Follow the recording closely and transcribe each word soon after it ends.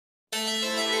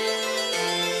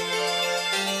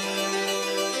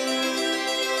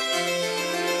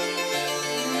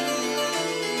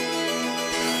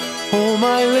Oh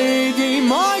my lady,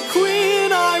 my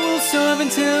queen, I will serve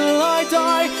until I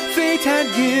die. Fate had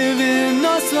given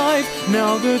us life,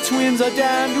 now the twins are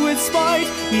damned with spite.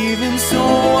 Even so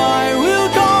I will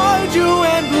guard you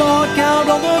and block out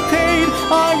all the pain.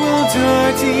 I will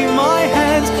dirty my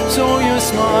hands so your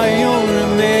smile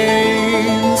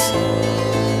remains.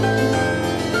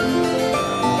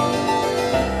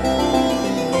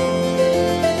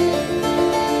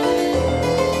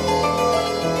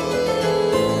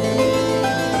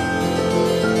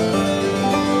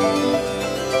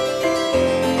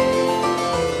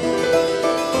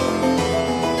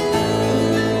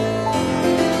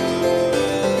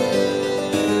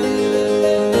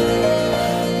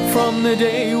 From the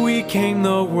day we came,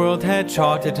 the world had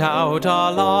charted out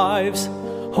our lives.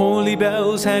 Holy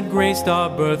bells had graced our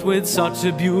birth with such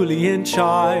a Boolean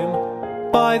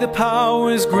chime. By the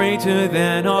powers greater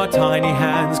than our tiny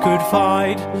hands could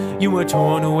fight, you were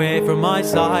torn away from my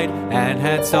side and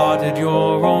had started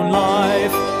your own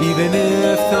life. Even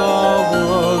if the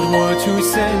world were to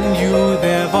send you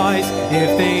their vice,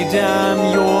 if they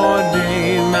damn your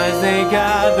name as they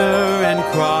gather and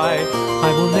cry,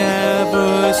 I will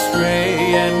never stray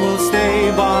and will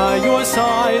stay by your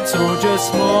side. So just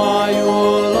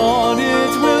smile on,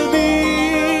 it will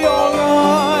be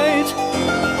alright.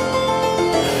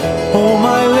 Oh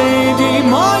my lady,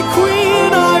 my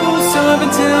queen, I will serve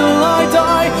until I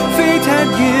die. Fate had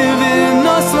given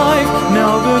us life,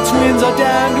 now the twins are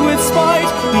damned with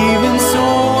spite. Even so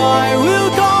I will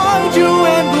guard you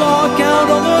and block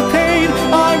out all the pain.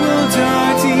 I will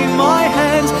dirty my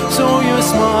hands so your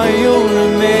smile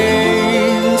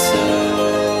remains.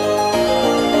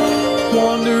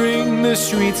 Wandering the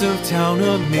streets of town,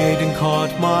 a maiden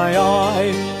caught my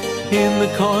eye. In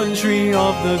the country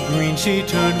of the green she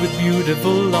turned with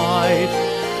beautiful light.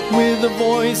 With a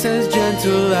voice as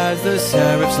gentle as the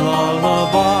seraph's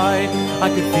lullaby, I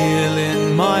could feel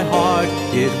in my heart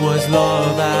it was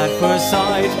love at first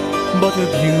sight. But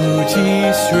her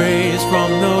beauty strays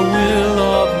from the will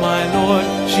of my Lord.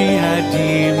 She had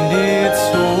deemed it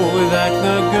so that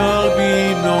the girl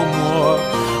be no more.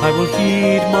 I will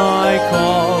heed my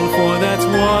call, for that's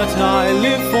what I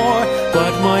live for.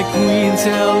 But my queen,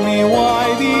 tell me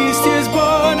why these tears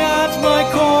burn at my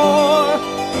core.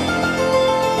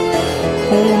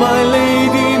 Oh my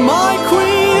lady, my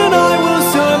queen, I will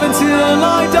serve until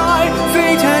I die.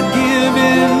 Fate had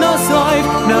given us life,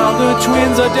 now the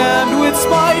twins are damned with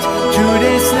spite.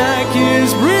 Today's snack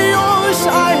is brioche,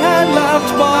 I had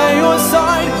laughed by your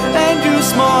side, and you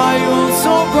smiled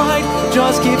so bright.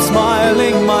 Just keep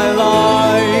smiling, my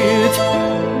light.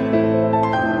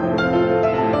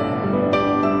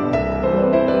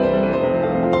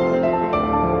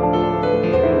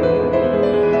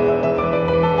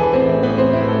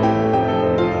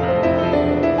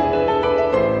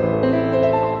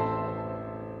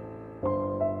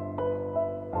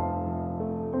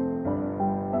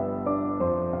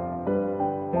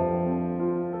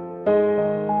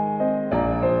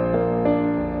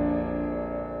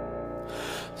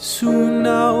 Soon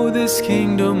now this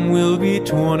kingdom will be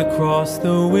torn across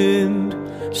the wind,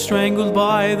 strangled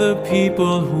by the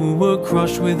people who were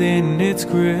crushed within its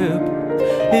grip.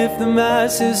 If the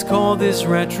masses call this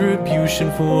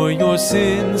retribution for your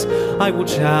sins, I will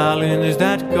challenge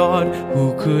that God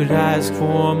who could ask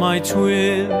for my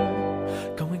twin.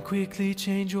 Go and quickly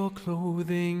change your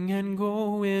clothing and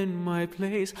go in my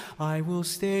place. I will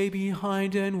stay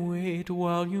behind and wait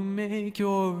while you make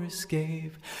your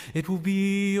escape. It will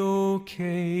be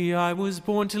okay, I was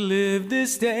born to live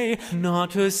this day.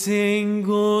 Not a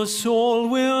single soul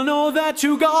will know that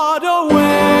you got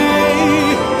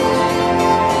away.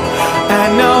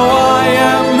 And now I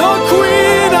am the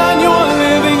queen and you're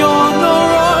living on the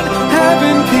run.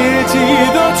 Heaven pity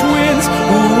the twins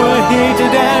who were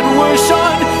hated and were shunned.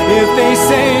 If they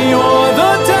say you're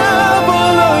the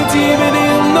devil, a demon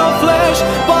in the flesh,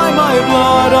 by my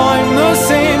blood I'm the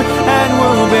same and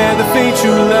will bear the fate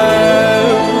you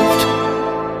left.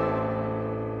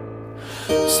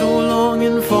 So long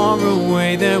and far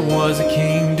away there was a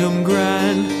kingdom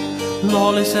grand,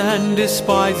 lawless and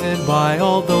despised by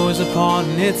all those upon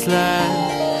its land.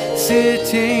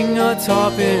 Sitting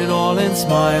atop it all and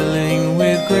smiling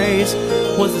with grace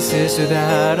was the sister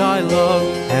that I love,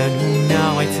 and whom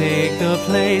now I take the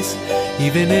place.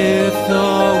 Even if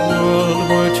the world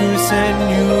were to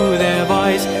send you their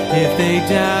vice, if they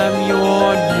damn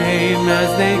your name as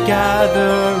they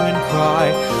gather and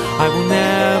cry, I will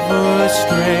never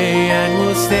stray and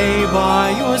will stay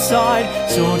by your side.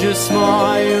 So just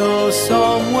smile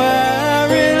somewhere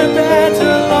in a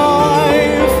better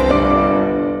life.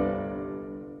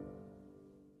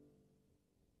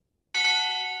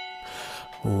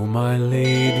 Oh, my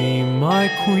lady, my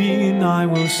queen, I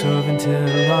will serve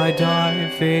until I die.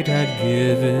 Fate had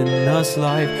given us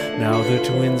life, now the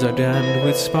twins are damned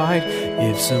with spite.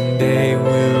 If someday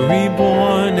we're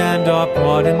reborn and are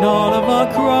pardoned all of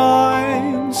our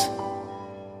crimes,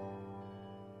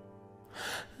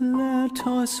 let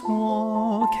us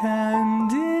walk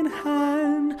hand in hand.